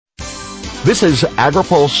This is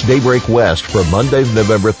AgriPulse Daybreak West for Monday,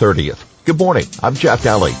 November 30th. Good morning. I'm Jeff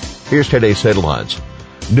Daly. Here's today's headlines.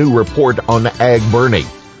 New report on ag burning.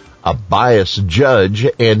 A biased judge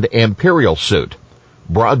and imperial suit.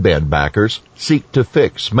 Broadband backers seek to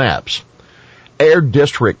fix maps. Air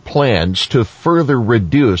District plans to further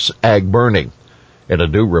reduce ag burning. In a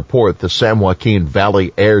new report, the San Joaquin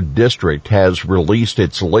Valley Air District has released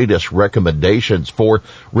its latest recommendations for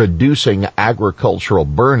reducing agricultural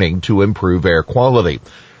burning to improve air quality.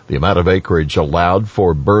 The amount of acreage allowed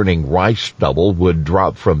for burning rice stubble would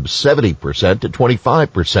drop from 70% to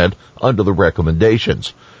 25% under the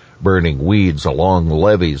recommendations. Burning weeds along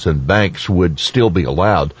levees and banks would still be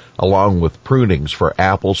allowed, along with prunings for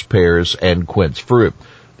apples, pears, and quince fruit.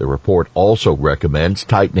 The report also recommends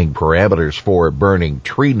tightening parameters for burning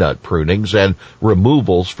tree nut prunings and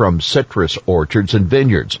removals from citrus orchards and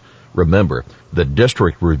vineyards. Remember, the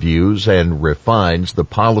district reviews and refines the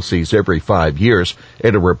policies every 5 years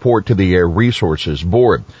in a report to the Air Resources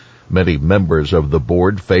Board. Many members of the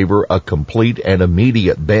board favor a complete and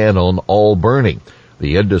immediate ban on all burning.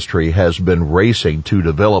 The industry has been racing to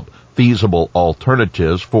develop feasible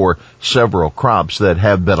alternatives for several crops that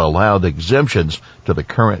have been allowed exemptions to the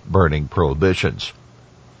current burning prohibitions.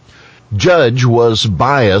 Judge was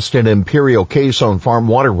biased in imperial case on farm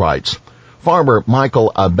water rights. Farmer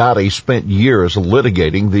Michael Abate spent years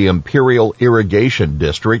litigating the Imperial Irrigation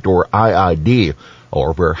District, or IID,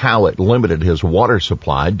 over how it limited his water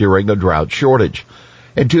supply during a drought shortage.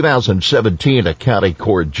 In 2017, a county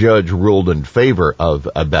court judge ruled in favor of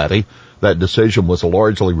Abate. That decision was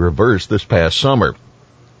largely reversed this past summer.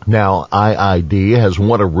 Now, IID has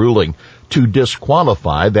won a ruling to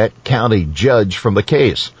disqualify that county judge from the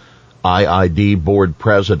case. IID Board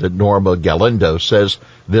President Norma Galindo says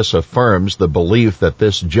this affirms the belief that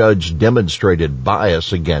this judge demonstrated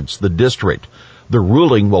bias against the district. The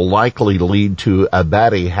ruling will likely lead to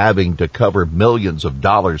Abate having to cover millions of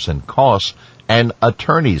dollars in costs and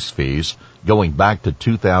attorney's fees going back to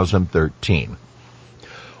 2013.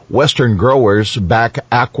 Western growers back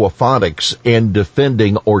aquaponics in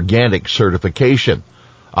defending organic certification.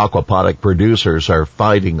 Aquaponic producers are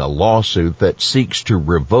fighting a lawsuit that seeks to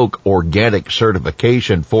revoke organic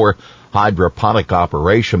certification for hydroponic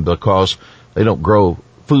operation because they don't grow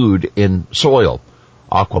food in soil.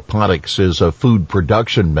 Aquaponics is a food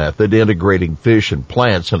production method integrating fish and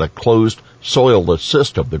plants in a closed, soilless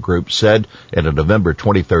system, the group said in a November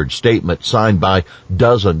 23rd statement signed by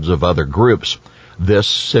dozens of other groups. This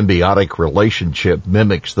symbiotic relationship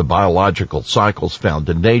mimics the biological cycles found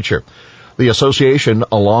in nature. The association,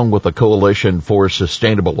 along with the Coalition for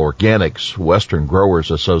Sustainable Organics, Western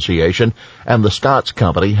Growers Association, and the Scotts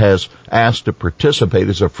Company, has asked to participate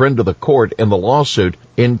as a friend of the court in the lawsuit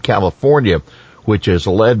in California, which is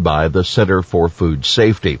led by the Center for Food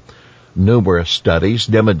Safety. Numerous studies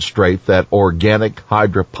demonstrate that organic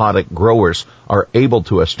hydroponic growers are able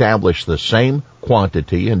to establish the same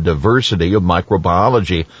quantity and diversity of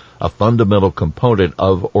microbiology, a fundamental component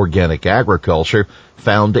of organic agriculture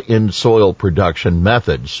found in soil production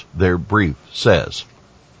methods, their brief says.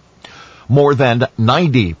 More than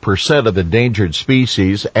 90% of endangered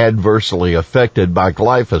species adversely affected by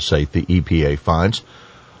glyphosate, the EPA finds.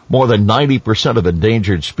 More than 90% of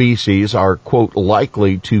endangered species are, quote,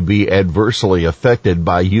 likely to be adversely affected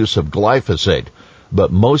by use of glyphosate,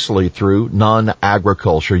 but mostly through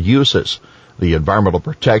non-agriculture uses. The Environmental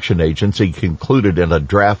Protection Agency concluded in a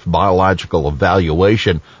draft biological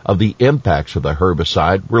evaluation of the impacts of the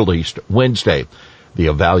herbicide released Wednesday. The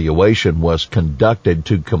evaluation was conducted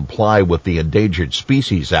to comply with the Endangered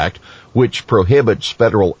Species Act, which prohibits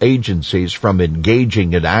federal agencies from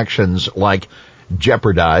engaging in actions like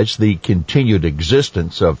jeopardize the continued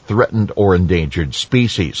existence of threatened or endangered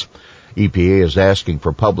species. EPA is asking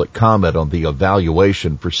for public comment on the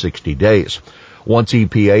evaluation for 60 days. Once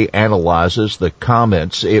EPA analyzes the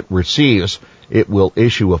comments it receives, it will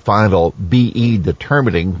issue a final BE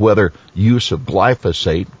determining whether use of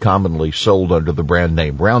glyphosate, commonly sold under the brand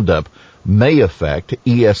name Roundup, may affect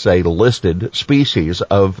ESA-listed species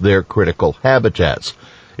of their critical habitats.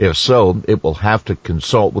 If so, it will have to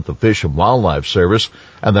consult with the Fish and Wildlife Service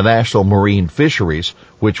and the National Marine Fisheries,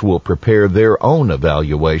 which will prepare their own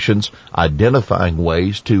evaluations, identifying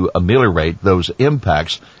ways to ameliorate those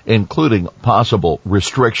impacts, including possible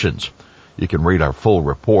restrictions. You can read our full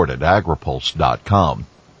report at agripulse.com.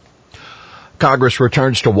 Congress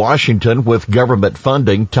returns to Washington with government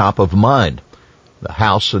funding top of mind. The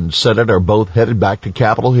House and Senate are both headed back to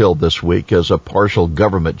Capitol Hill this week as a partial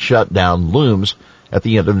government shutdown looms at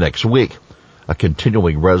the end of next week. A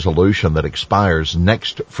continuing resolution that expires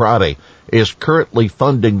next Friday is currently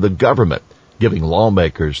funding the government. giving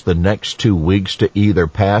lawmakers the next 2 weeks to either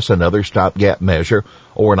pass another stopgap measure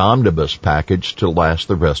or an omnibus package to last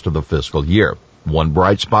the rest of the fiscal year. One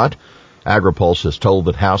bright spot, AgriPulse is told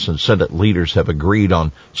that House and Senate leaders have agreed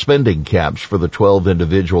on spending caps for the 12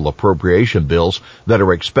 individual appropriation bills that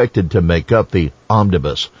are expected to make up the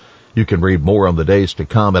omnibus. You can read more on the days to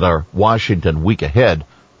come at our Washington Week Ahead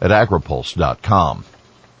at agripulse.com.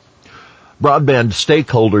 Broadband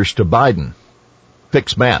stakeholders to Biden.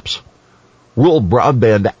 Fix maps. Rural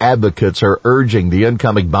broadband advocates are urging the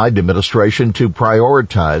incoming Biden administration to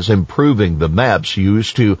prioritize improving the maps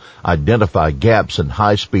used to identify gaps in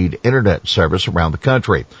high-speed internet service around the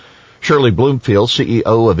country. Shirley Bloomfield,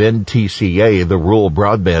 CEO of NTCA, the Rural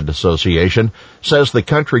Broadband Association, says the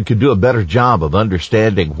country could do a better job of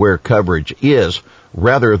understanding where coverage is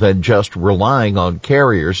rather than just relying on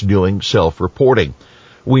carriers doing self-reporting.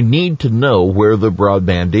 We need to know where the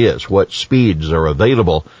broadband is, what speeds are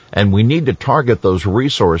available, and we need to target those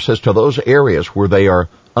resources to those areas where they are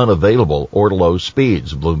unavailable or low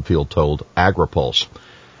speeds, Bloomfield told AgriPulse.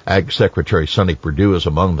 Ag Secretary Sonny Perdue is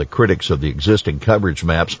among the critics of the existing coverage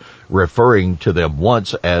maps, referring to them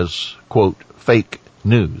once as, quote, fake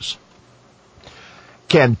news.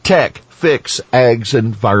 Can tech fix ag's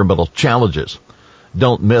environmental challenges?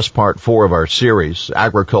 Don't miss part 4 of our series,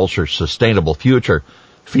 Agriculture's Sustainable Future,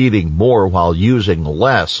 Feeding More While Using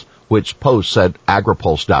Less, which posts at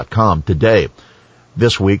agripulse.com today.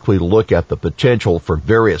 This week we look at the potential for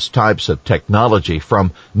various types of technology,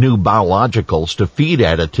 from new biologicals to feed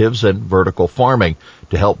additives and vertical farming,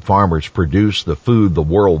 to help farmers produce the food the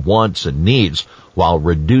world wants and needs while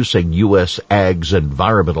reducing U.S. ag's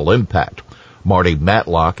environmental impact. Marty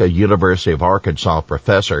Matlock, a University of Arkansas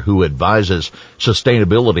professor who advises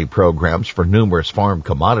sustainability programs for numerous farm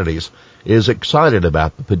commodities, is excited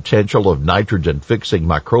about the potential of nitrogen-fixing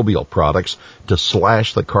microbial products to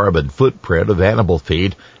slash the carbon footprint of animal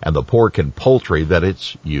feed and the pork and poultry that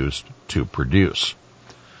it's used to produce.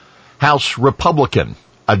 House Republican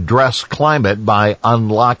address climate by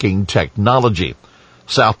unlocking technology.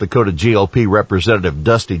 South Dakota GOP Representative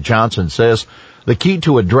Dusty Johnson says the key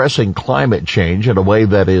to addressing climate change in a way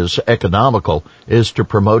that is economical is to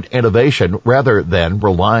promote innovation rather than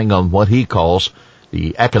relying on what he calls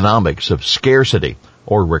the economics of scarcity,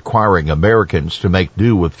 or requiring Americans to make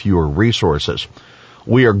do with fewer resources.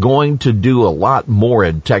 We are going to do a lot more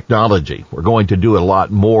in technology. We're going to do a lot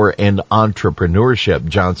more in entrepreneurship,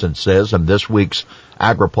 Johnson says in this week's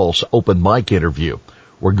AgriPulse open mic interview.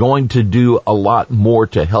 We're going to do a lot more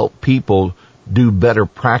to help people do better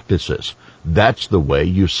practices. That's the way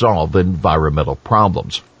you solve environmental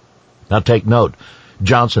problems. Now take note.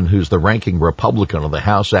 Johnson, who's the ranking Republican on the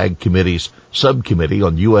House Ag Committee's subcommittee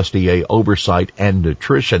on USDA oversight and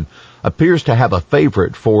nutrition, appears to have a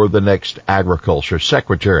favorite for the next agriculture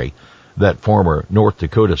secretary, that former North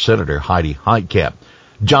Dakota Senator Heidi Heitkamp.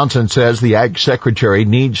 Johnson says the Ag Secretary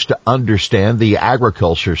needs to understand the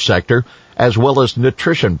agriculture sector as well as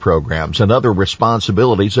nutrition programs and other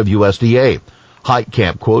responsibilities of USDA.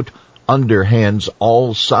 Heitkamp, quote, underhands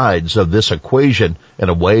all sides of this equation in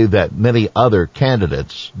a way that many other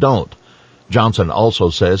candidates don't. Johnson also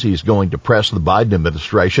says he's going to press the Biden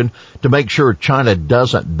administration to make sure China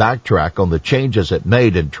doesn't backtrack on the changes it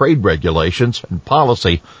made in trade regulations and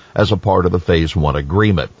policy as a part of the Phase 1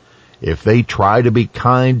 agreement. If they try to be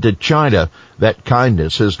kind to China, that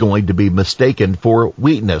kindness is going to be mistaken for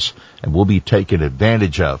weakness and will be taken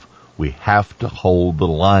advantage of. We have to hold the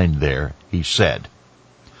line there, he said.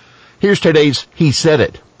 Here's today's He Said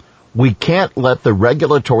It. We can't let the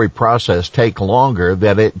regulatory process take longer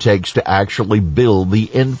than it takes to actually build the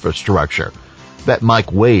infrastructure. That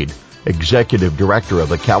Mike Wade, executive director of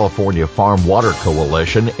the California Farm Water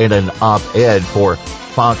Coalition, in an op-ed for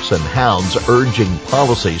Fox and Hounds urging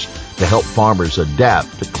policies to help farmers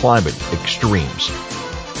adapt to climate extremes.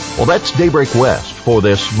 Well, that's Daybreak West for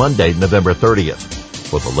this Monday, November 30th.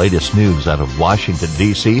 For the latest news out of Washington,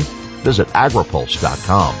 D.C., visit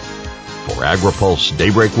agripulse.com. For AgriPulse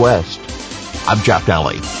Daybreak West, I'm Jeff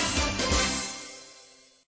Daly.